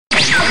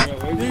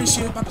This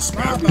shit about to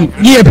smile about.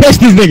 Yeah, pass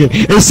this nigga.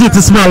 It's shit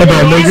to smile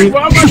about, nigga.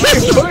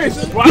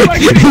 Why am I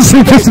getting pushed?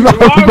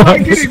 Why am I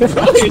getting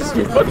pushed?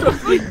 What the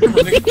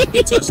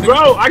fuck?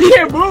 Bro, I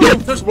can't move.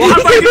 Why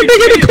am I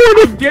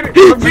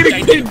getting I'm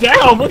getting pinned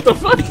down. What the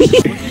fuck?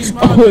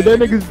 Oh, that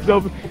nigga's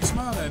jumping.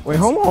 Wait,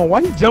 hold on. Why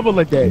you jumping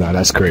like that? Nah,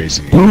 that's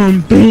crazy.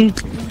 Boom, boom,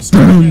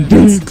 boom,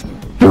 boom,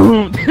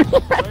 boom.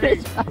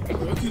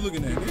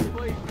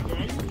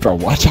 Bro,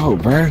 watch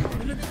out, bro.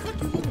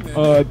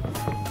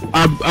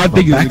 I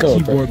think it's a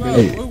keyboard,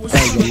 man.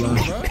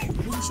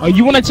 Oh,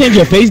 you wanna change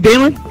your face,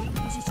 Dalen?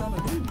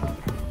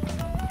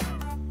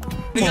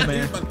 Come on,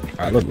 man.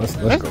 Alright,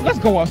 Let's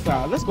go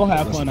outside. Let's go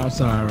have fun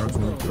outside.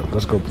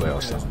 Let's go play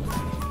outside.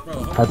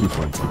 Happy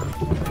fun time.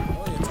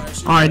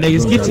 Alright,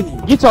 niggas,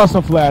 get y'all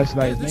some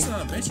flashlights, nigga.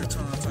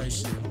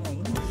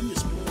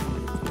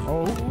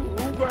 Oh,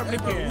 who grabbed the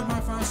can?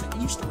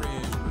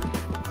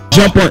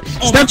 Jump on.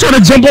 Stop trying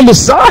to jump on the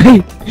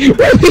side.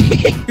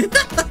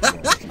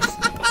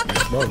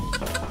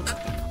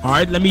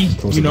 Alright, let me,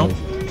 you know.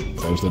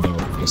 Close the door.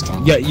 It's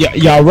time. Yeah,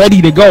 y'all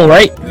ready to go,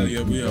 right?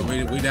 Yeah,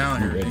 we down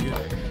here.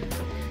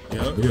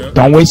 Yep.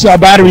 Don't waste y'all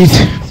batteries.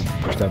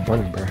 Push that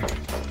button, bro.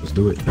 Let's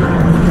do it.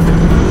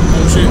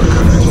 Oh shit.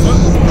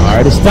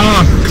 Alright, it's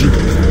time.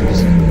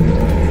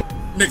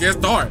 Nigga, it's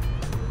dark.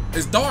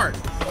 It's dark.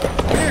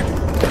 Yeah.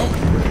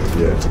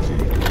 Yeah, it's okay.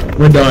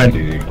 We're done.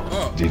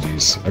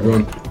 GG's.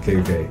 Everyone, okay.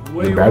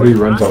 The battery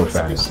runs out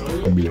fast.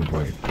 Medium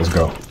point. Let's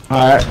go.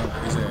 Alright.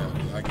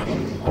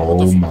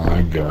 Oh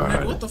my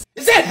god.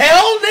 Is that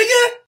hell,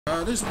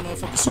 nigga? This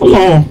motherfucker. Hold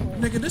on.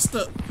 Nigga, this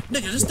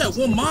that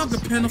one manga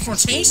panel from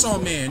Chainsaw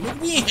Man. Nigga,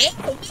 we ain't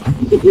hell.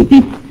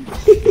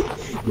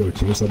 Yo,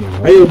 Chainsaw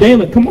Man. Hey, yo,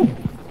 Dalen, come on.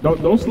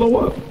 Don't slow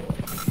up.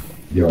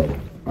 Yo,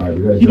 alright,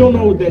 we gotta. You don't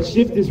know what that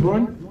shift is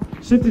run?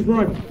 Shift is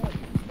run.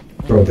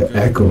 Bro, the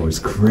echo is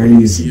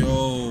crazy.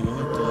 Yo,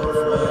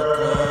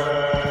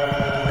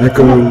 what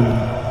the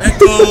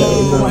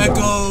fuck?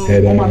 Echo.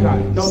 Oh my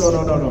god. No.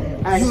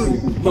 Actually.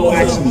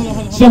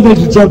 Something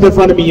just jumped in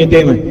front of me and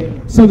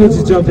Dalen. Something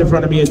just jumped in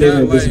front of me and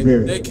Dalen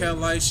disappeared. They can't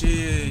like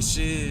shit.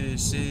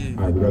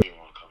 Alright, we gotta.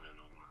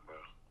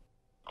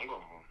 I'm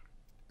going home.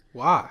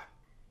 Why?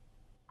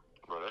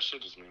 Bro, that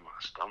shit just made my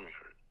stomach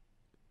hurt.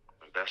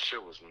 Like, that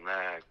shit was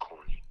mad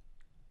corny.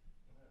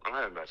 I'm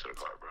heading back to the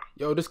car, bro.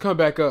 Yo, just come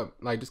back up.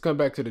 Like, just come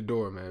back to the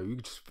door, man. You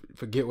just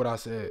forget what I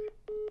said.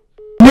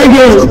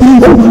 Nigga!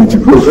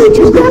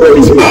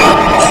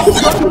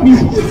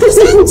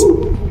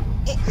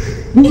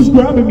 Who was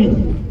grabbing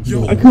me?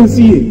 Yo, I couldn't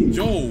see it.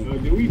 Yo.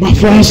 My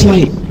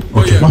flashlight.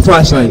 Oh, yeah. My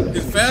flashlight.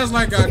 His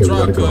flashlight got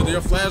dropped, cuz. There's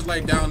a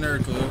flashlight down there,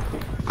 cuz.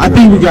 I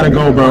think we gotta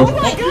go, bro.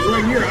 It's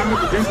right here. I'm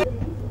at the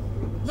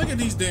gym. Look at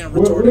these damn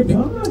retarded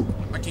niggas.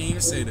 I can't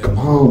even say that.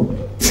 Oh.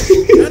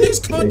 That nigga's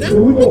cut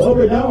down. We go up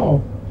or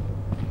down.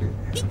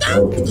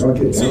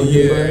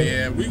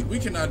 Yeah. We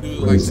cannot do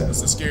like some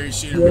scary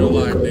shit in real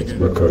life, nigga.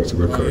 We're cooked.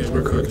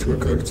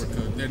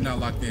 They're not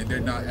locked in. They're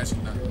not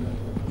actually not.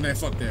 Man,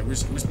 fuck that. We're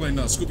playing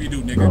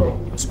Scooby-Doo, nigga. Bro,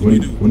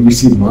 Scooby-Doo. when we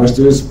see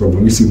monsters,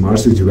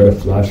 you gotta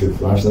flash your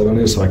flashlight on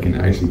it so I can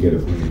actually get it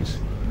footage.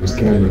 This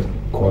camera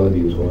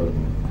quality is horrible.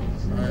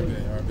 Alright,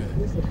 bet.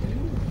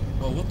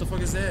 Oh, what the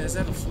fuck is that? Is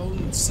that a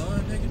floating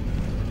sun, nigga?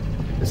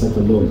 It's like a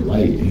little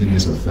light, and then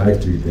there's a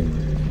factory thing.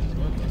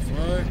 What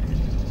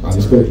the fuck?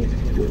 Let's go.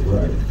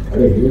 Right. Are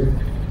they here?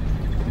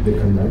 Did they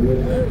come down here?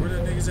 Where the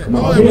niggas at? Come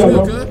on. Oh, that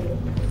was good.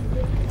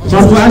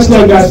 My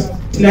flashlight got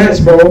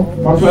snatched, bro.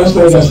 My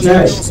flashlight got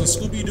snatched. Some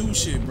Scooby-Doo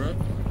shit, bro.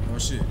 Oh,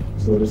 shit.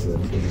 So this is.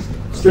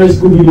 Straight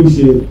Scooby-Doo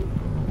shit.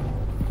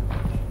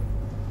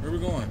 Where we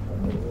going?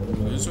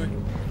 This way?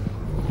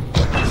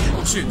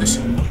 Oh, shit. This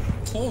shit.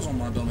 Clothes on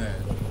my dumb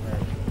ass.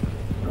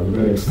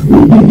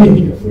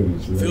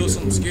 Feel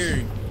something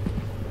scary.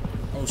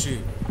 Oh, shit.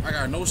 I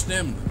got no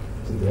stamina.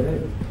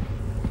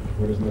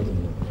 There's nothing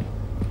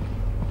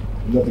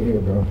here,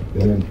 bro.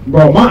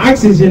 Bro, my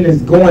oxygen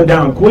is going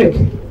down quick. Oh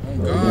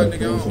God, nigga, I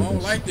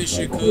don't like this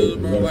shit, cuz,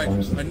 bro. Like,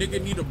 a nigga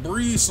need to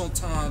breathe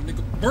sometimes,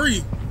 nigga.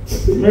 Breathe.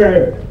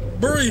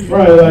 Breathe.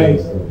 Right,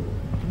 like.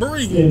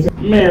 Breathe.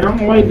 Man, I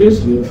don't like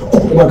this shit.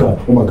 Oh my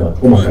god.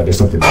 There's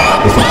something there.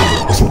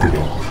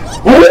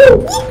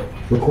 Oh!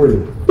 Record it.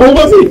 What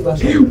was it? Oh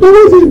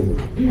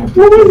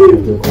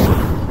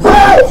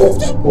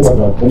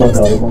my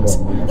god.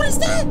 What is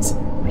that?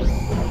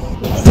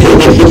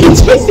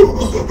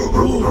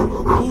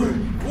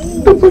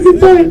 The fuck is that? The fuck is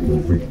that?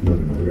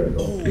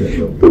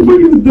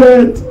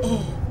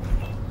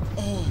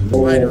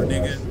 Spider,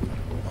 nigga.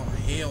 Oh,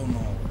 hell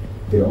no.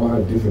 They all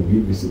have different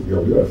weaknesses.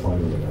 Yo, we gotta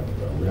find them out,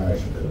 bro. We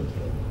actually could.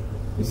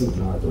 This is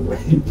not the way,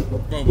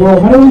 bro.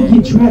 How do we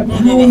get trapped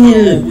down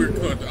here?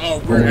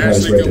 We're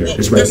actually going.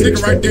 It's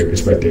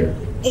right there.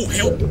 Oh,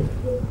 hell.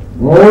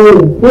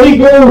 Bro, where'd he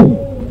go?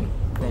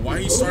 Bro, why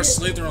he start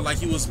slithering like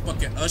he was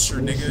fucking Usher,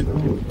 nigga?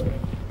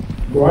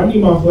 Bro, I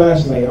need my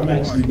flashlight. I'm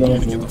actually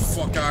going to get the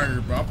fuck out of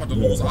here, bro. I'm about to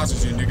lose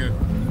oxygen, nigga.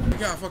 We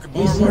got a fucking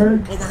bar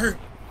over here.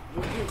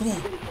 Come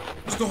on.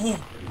 Let's go home.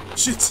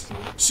 Shit.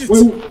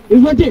 Wait,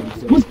 it's right there.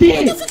 What's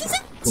that? What the fuck is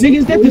that? Nigga,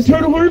 is that the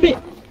turtle hermit?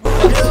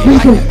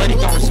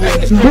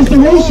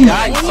 Restoration.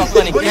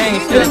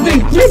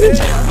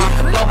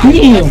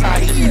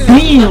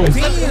 Damn.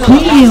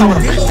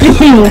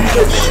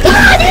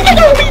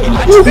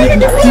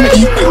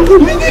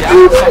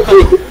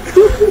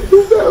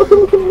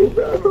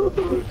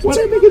 Why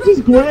that nigga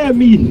just grab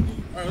me?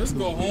 Alright, let's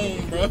go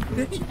home, bro.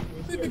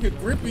 That nigga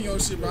gripping your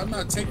shit, bro. I'm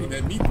not taking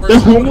that. Me The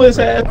personally. homeless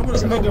ass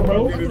nigga,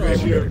 bro. Me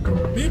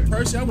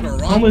personally, I would've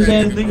rocked Homeless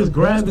that ass niggas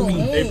grabbing me.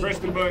 Hey, press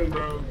the button,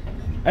 bro.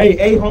 Hey,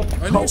 Hey. Down,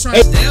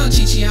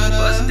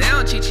 Chichiana.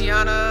 Down,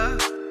 Chichiana.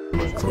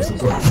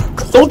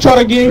 don't try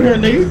to get in here,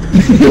 nigga.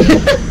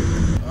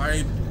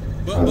 Alright,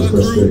 Butt Let's Butt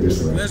go straight Crew.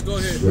 this way. Let's go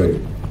ahead. Straight.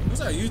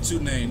 What's our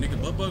YouTube name,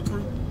 nigga? Butt Butt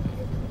Crew?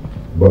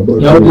 But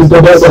Yo, this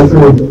the best Butt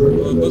Butt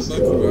Crew.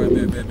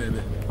 Alright, bet.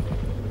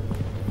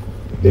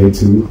 Day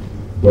 2,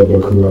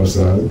 Bubba crew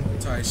outside.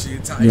 Tight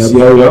shit, tight Yep, shit.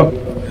 yep, yep. Yeah.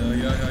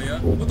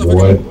 What the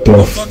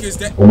Fuck is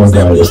that? Oh my Is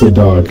that god, it's a wood?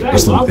 dog.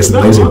 It's a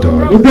laser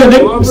dog. What's that,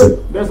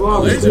 nigga? That's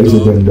lava. Laser Laser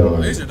dog. beam dog.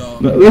 Laser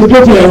dog. Let's go to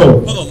that hole.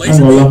 Hold on, I Laser ain't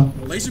gonna lie.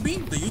 Beam? Laser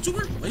Beam? The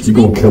YouTuber? Laser He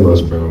Beam? gonna kill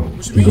us, bro.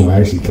 What you He gonna mean?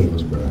 actually kill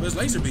us, bro. Where's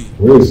Laser Beam?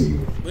 Where is he?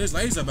 Where's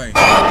Laser Beam? Oh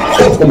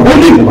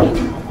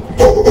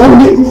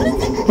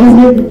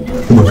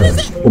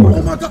my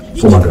god.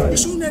 Oh my god.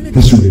 He's shooting that nigga.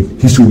 He's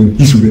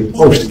shooting.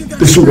 Oh shit.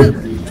 They're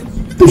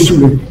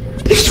shooting.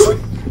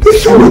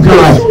 Oh my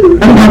god.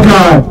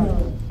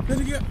 That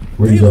nigga.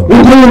 Where you go?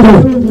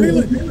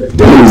 Taylor.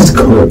 He's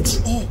cooked.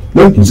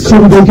 Look, he's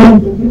cooked again.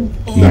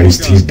 Oh Nah, my he's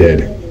God. dead.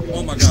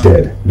 Oh my He's god.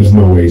 dead. There's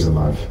no way he's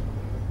alive.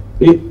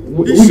 We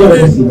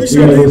gotta go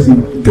see.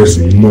 There's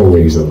no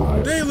way he's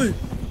alive. Taylor.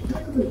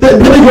 That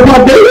nigga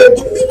about David?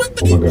 He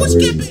went Oh my he God, push where is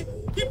camping.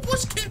 He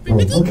push camping, Oh,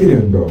 nigga. look at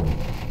him, bro.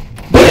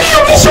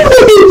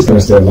 He's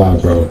gonna stay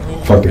alive, bro.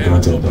 Fuck the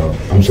content, bro.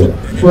 I'm sure. Oh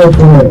my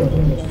god.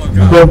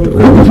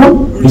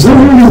 He's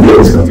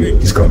coming.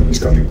 He's coming. He's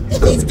got it.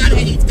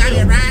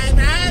 Right.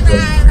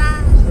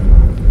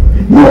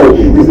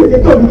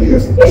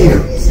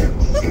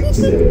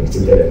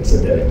 It's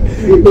dead.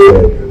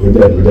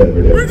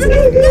 We're dead.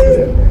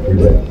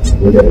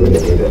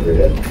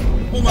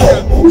 Oh my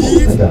god.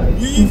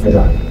 I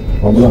died.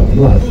 I'm gone.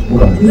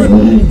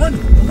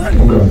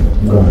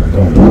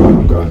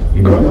 I'm gone.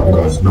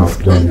 No,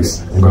 fuck y'all niggas.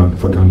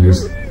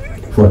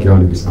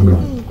 I'm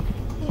gone.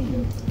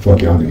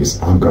 Fuck y'all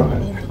niggas. I'm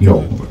gone.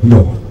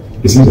 No.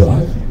 Is he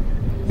alive?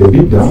 Did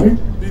he die?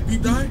 Did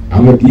Beat die?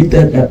 I'm gonna eat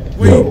that.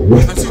 Wait, Yo,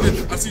 what?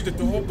 I see the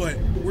dog, but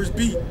where's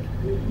Beat?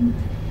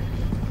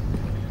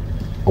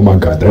 Oh my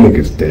god, that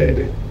nigga's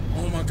dead.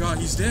 Oh my god,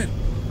 he's dead.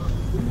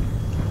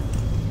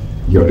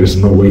 Yo, there's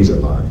no way he's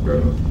alive,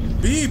 bro.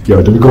 Beep.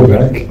 Yo, did we go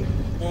back?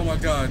 Oh my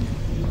god.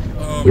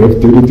 We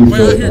have 33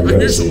 Wait, I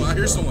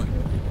hear someone.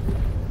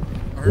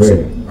 I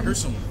heard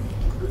someone.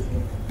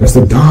 That's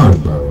the Don,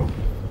 bro.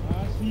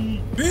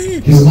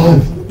 Beep. He's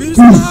alive. Beep's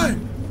alive.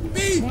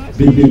 Beep.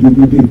 Beep.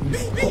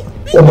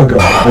 Oh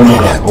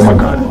my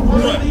god.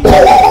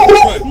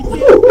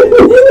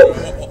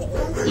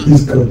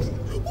 He's cooked.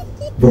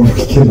 Bro,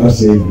 we cannot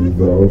save you,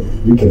 bro.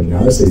 We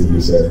cannot save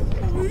you, sir.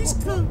 He's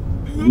cooked.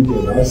 We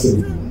cannot save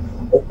you.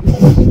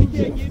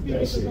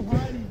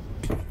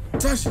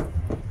 Tashi.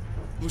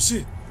 Oh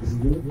shit.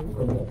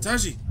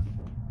 Tashi.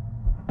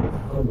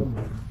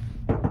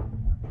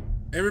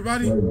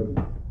 Everybody?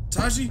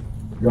 Tashi?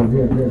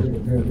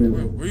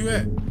 Where you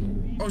at?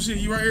 Oh shit,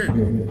 you right here.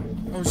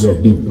 Oh Yo, shit.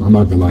 I'm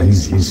not gonna lie,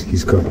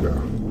 he's cooked, bro.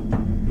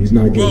 He's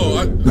not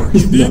getting. Bro, do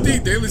you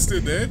think Daly's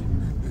still dead?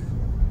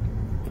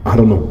 I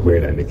don't know where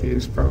that nigga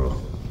is, bro.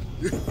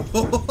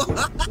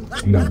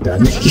 Not that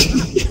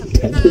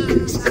nigga. That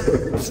nigga is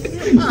cooked.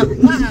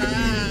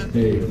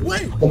 Hey.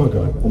 Wait. Oh my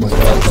god. Oh my.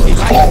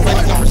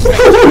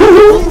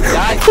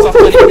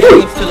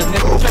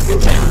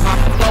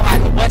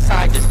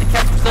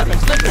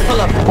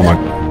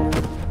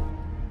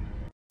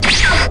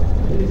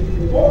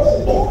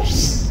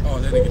 Oh,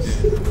 that nigga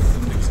dead.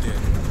 That nigga's dead.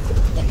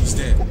 Oh, he's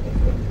dead.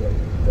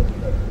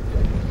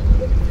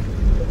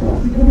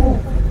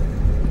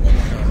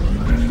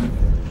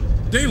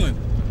 Dalen!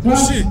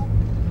 Oh shit!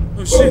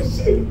 Oh shit!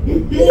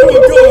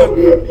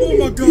 Oh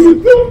my god!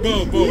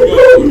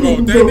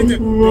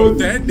 Bro,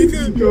 that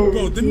nigga,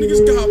 them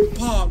niggas got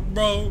popped,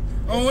 bro.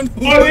 I don't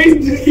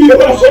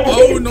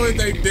know if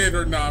they did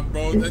or not,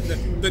 bro.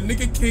 The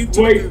nigga came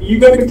to. Wait, you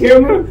got the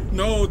camera?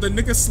 No, the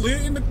nigga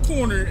slid in the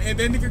corner and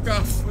them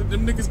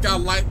niggas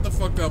got light the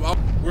fuck up.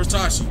 Where's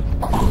Tashi?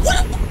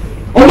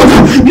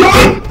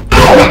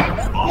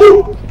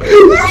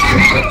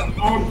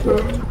 I'm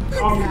good.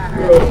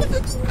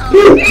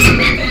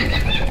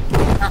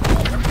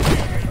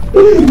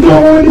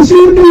 No one is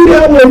shooting me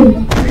that way.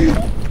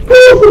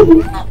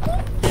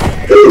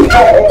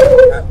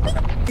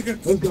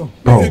 Let's go.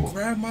 Bro,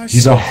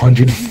 he's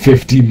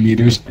 150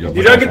 meters. Yo,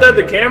 Did I get that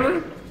the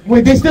camera?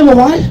 Wait, they still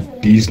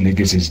alive? These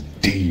niggas is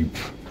deep.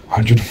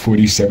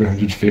 147,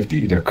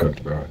 150, they're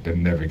cooked, bro. They're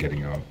never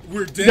getting out.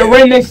 We're dead. They're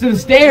right next to the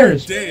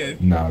stairs.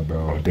 Dead. Nah,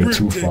 bro, they're We're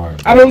too dead. far.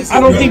 I don't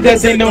think that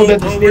they know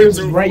that the stairs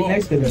is right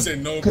next to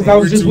them. Because I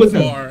was just with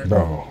them.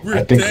 Bro, We're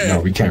I think dead.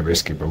 no, we can't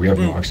risk it, bro. We have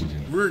no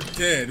oxygen. We're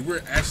dead.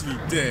 We're actually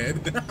dead.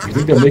 You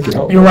think they'll make it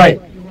out? You're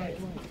right.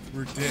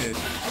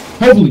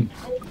 Hopefully.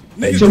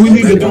 Nigga, Should we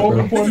leave the nigga, door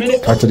open for a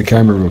minute? Talk to the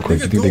camera real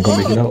quick. You think they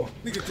gonna make it out?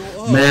 Nigga,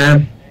 throw up.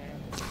 Man,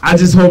 I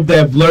just hope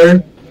that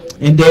Blur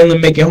and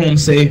Dalen make it home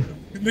safe.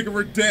 Nigga,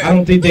 we're dead. I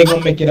don't think they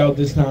gonna make it out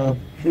this time.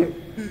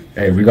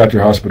 Hey, we got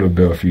your hospital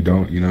bill. If you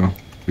don't, you know,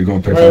 we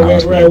gonna pay for the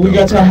hospital bill. Right. We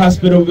got your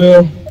hospital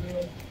bill.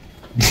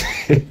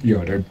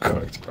 Yo, they're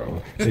cooked,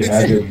 bro. They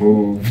haven't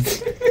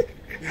moved.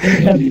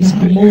 They have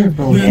not moved,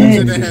 bro.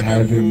 They just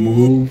haven't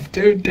moved.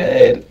 They're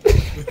dead. They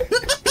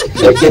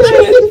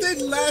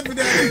laughing at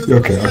us.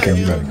 Okay,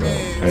 we gotta go.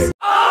 Hey.